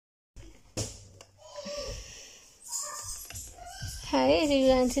Hi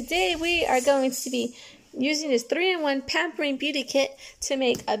everyone, today we are going to be using this 3-in-1 Pampering Beauty Kit to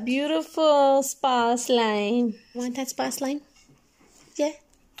make a beautiful spa slime. Want that spa slime? Yeah?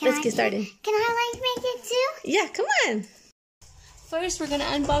 Let's get started. Can I make it too? Yeah, come on! First we're going to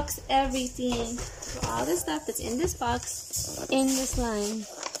unbox everything. Put all the stuff that's in this box in the slime.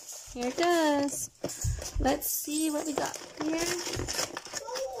 Here it goes. Let's see what we got here.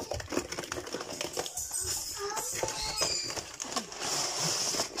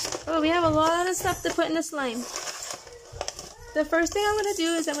 Oh, we have a lot of stuff to put in the slime. The first thing I'm going to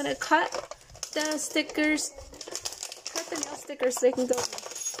do is I'm going to cut the nail stickers so they can go in.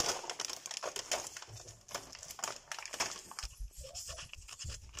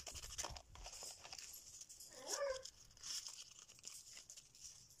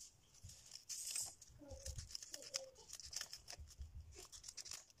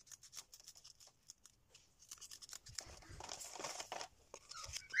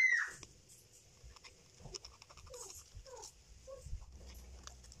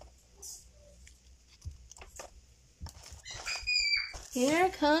 Here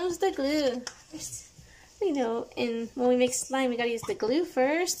comes the glue. You know, and when we make slime, we gotta use the glue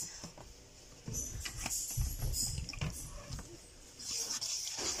first.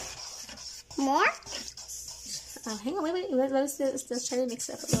 More? Oh, hang on, wait. Let's try to mix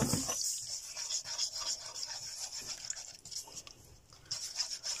it up a little more.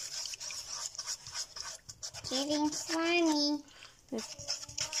 Getting slimy.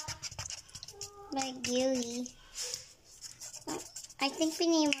 But gooey. I think we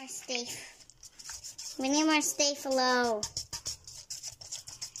need more Stay. We need more Stay-Flo.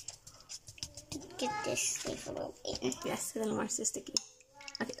 Get this Stay-Flo in. Yes, a little more so sticky.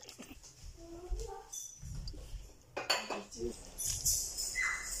 Okay.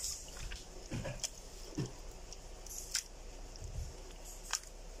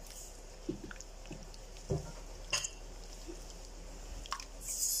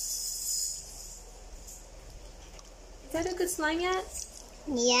 Is that a good slime yet?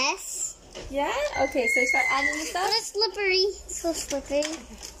 Yes. Yeah? Okay, so start adding the stuff. But it's slippery. So slippery.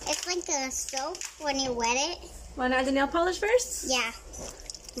 It's like the soap when you wet it. Want to add the nail polish first? Yeah.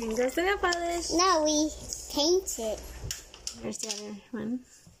 Here goes the nail polish. No, we paint it. Here's the other one.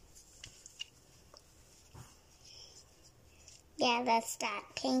 Yeah, let's start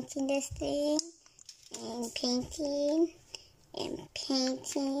painting this thing. And painting. And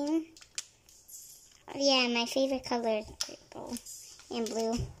painting. Oh, yeah, my favorite color is purple and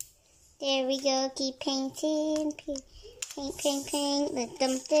blue. There we go. Keep painting. Paint. Let's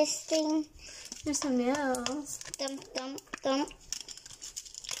dump this thing. Here's some nails. Dump.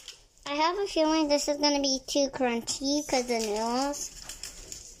 I have a feeling this is going to be too crunchy because the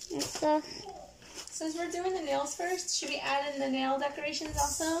nails and stuff. Since we're doing the nails first, should we add in the nail decorations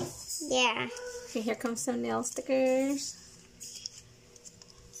also? Yeah. Okay, here comes some nail stickers.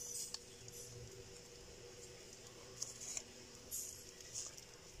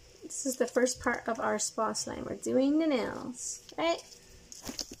 This is the first part of our spa slime. We're doing the nails, right?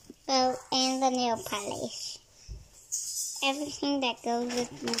 Oh, and the nail polish. Everything that goes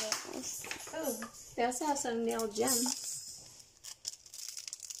with nails. Oh, they also have some nail gems.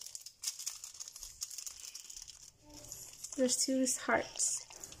 There's 2 hearts.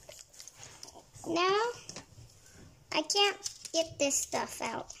 Now, I can't get this stuff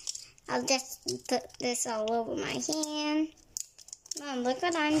out. I'll just put this all over my hand. Mom, look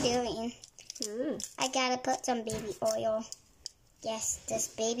what I'm doing. Ooh. I gotta put some baby oil. Yes, this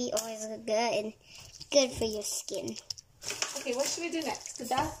baby oil is good. Good for your skin. Okay, what should we do next? The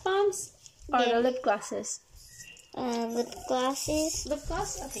bath bombs or the lip glosses? Lip glosses. Lip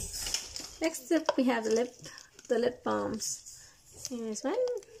gloss? Okay. Next up, we have the lip balms. Here's one.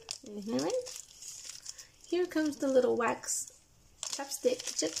 And here one. Here comes the little wax chapstick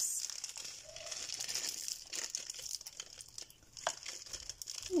chips.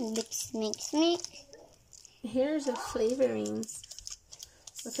 Mix. Here's the flavorings.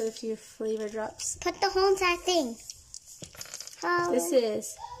 Look at a few flavor drops. Put the whole entire thing. This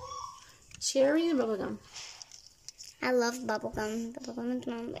is cherry and bubblegum. I love bubblegum. Bubblegum is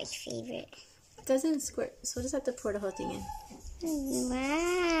one of my favorite. It doesn't squirt, so we'll just have to pour the whole thing in.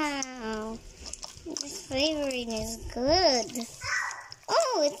 Wow. This flavoring is good.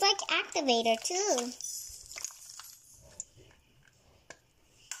 Oh, it's like activator too.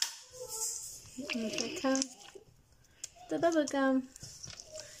 And here comes the bubble gum.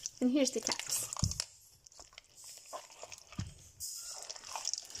 And here's the caps.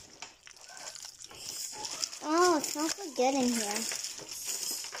 Oh, it smells so good in here.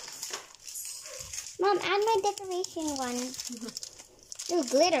 Mom, add my decoration one. Ooh,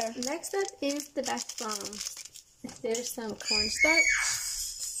 glitter. Next up is the bath bomb. There's some cornstarch.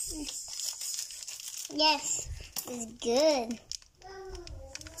 Yes, it's good.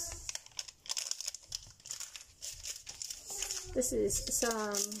 This is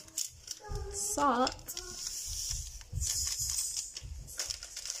some salt.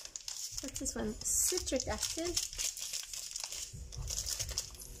 What's this one? Citric acid.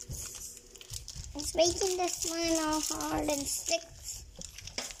 It's making the slime all hard and sticks.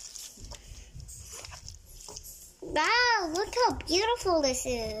 Wow, look how beautiful this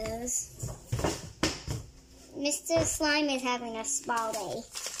is. Mr. Slime is having a spa day.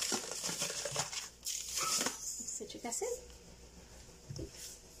 Citric acid.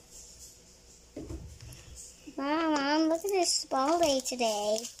 Wow, Mom, look at this spa day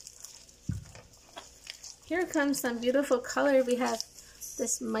today. Here comes some beautiful color. We have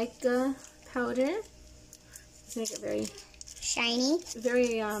this mica powder. Let's make it very Shiny.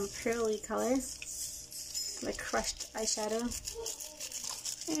 very pearly color. Like crushed eyeshadow.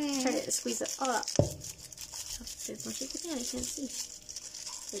 Try to squeeze it all up. Oh, there's one shape again. I can't see.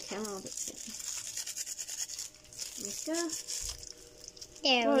 The camera will be shaky. Mica.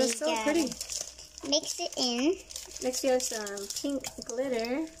 There Oh, we it's so go. pretty. Mix it in. Next we have some pink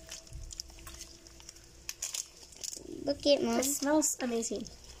glitter. Look at Mom. It smells amazing.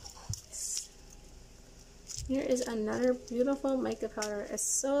 Here is another beautiful mica powder. It's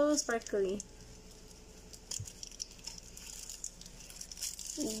so sparkly.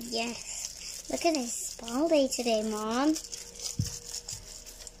 Yes. Look at this spa day today, Mom.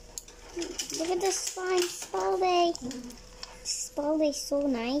 Look at this slime spa day. Spa day so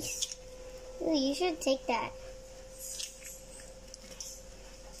nice. Ooh, you should take that.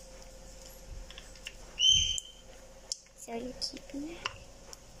 So you're keeping that?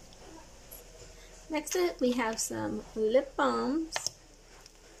 Next up we have some lip balms.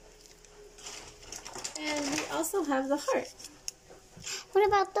 And we also have the heart. What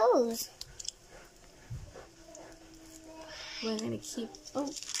about those? We're going to keep... Oh,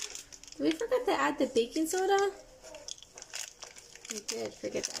 did we forget to add the baking soda? We did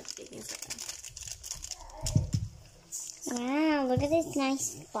forget to add the baking soda. Wow, look at this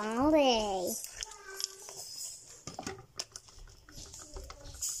nice spa day.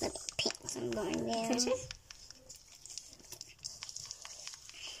 Let me paint some going down. Okay.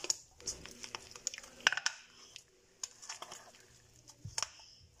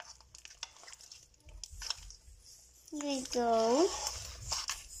 Here we go.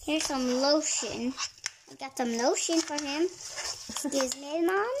 Here's some lotion. I got some lotion for him. Excuse me,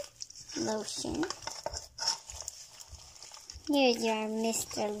 Mom. Lotion. Here's your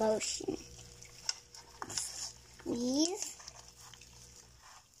Mr. Lotion. Squeeze.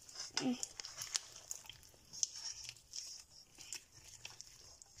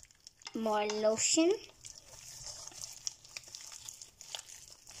 More lotion.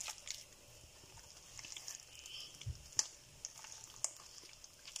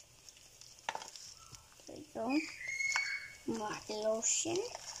 There we go. More lotion.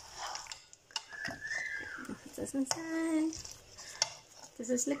 Put this inside. Does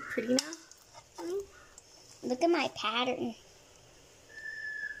this look pretty now? Look at my pattern.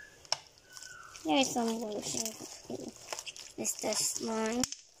 There's some lotion. Mr. Slime.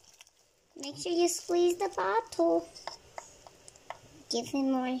 Make sure you squeeze the bottle. Give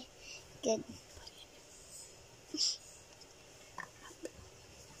him more good.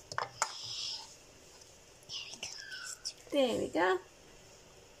 There we go.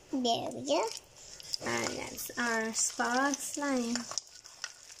 There we go. And that's our spa slime.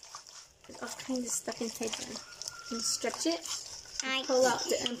 There's all kinds of stuff inside there. You can stretch it and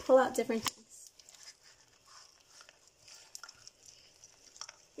pull out different things.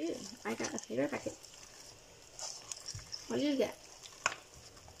 Ooh, I got a paper packet. What did you get?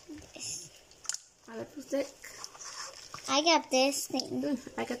 This. A lipstick. I got this thing. Ooh,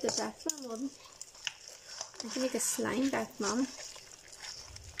 I got the bath bomb one. I can make a slime bath bomb.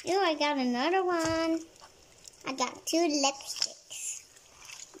 Ooh, I got another one. I got 2 lipsticks.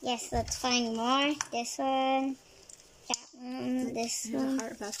 Yes, let's find more. This one, that one, this Here's a one.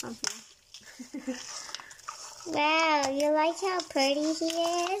 heart bath bomb for you. Wow, you like how pretty he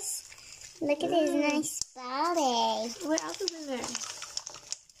is? Look at his nice body. What else is in there?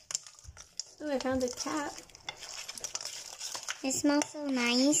 Oh, I found a cap. It smells so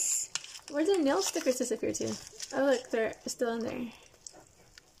nice. Where did nail stickers disappear to? Oh, look, they're still in there.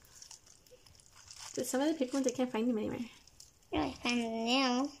 But some of the paper ones, I can't find them anywhere. Really found the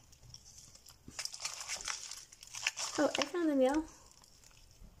nail. Oh, I found the nail.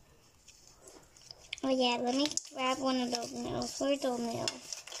 Oh yeah, let me grab one of those nails. Where's those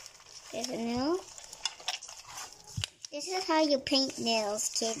nails? There's a nail. This is how you paint nails,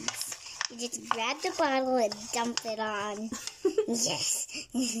 kids. You just grab the bottle and dump it on. Yes,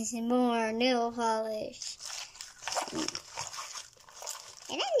 more nail polish.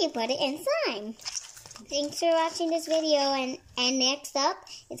 And then you put it in slime. Thanks for watching this video, and next up,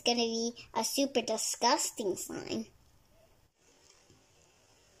 it's going to be a super disgusting slime.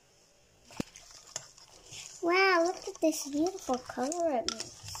 Wow, look at this beautiful color it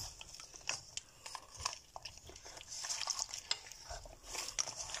makes.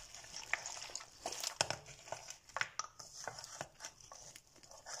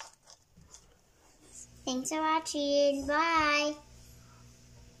 Thanks for watching. Bye.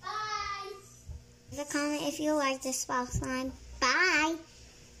 Bye. Leave a comment if you like this spell slime. Bye.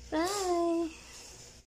 Bye.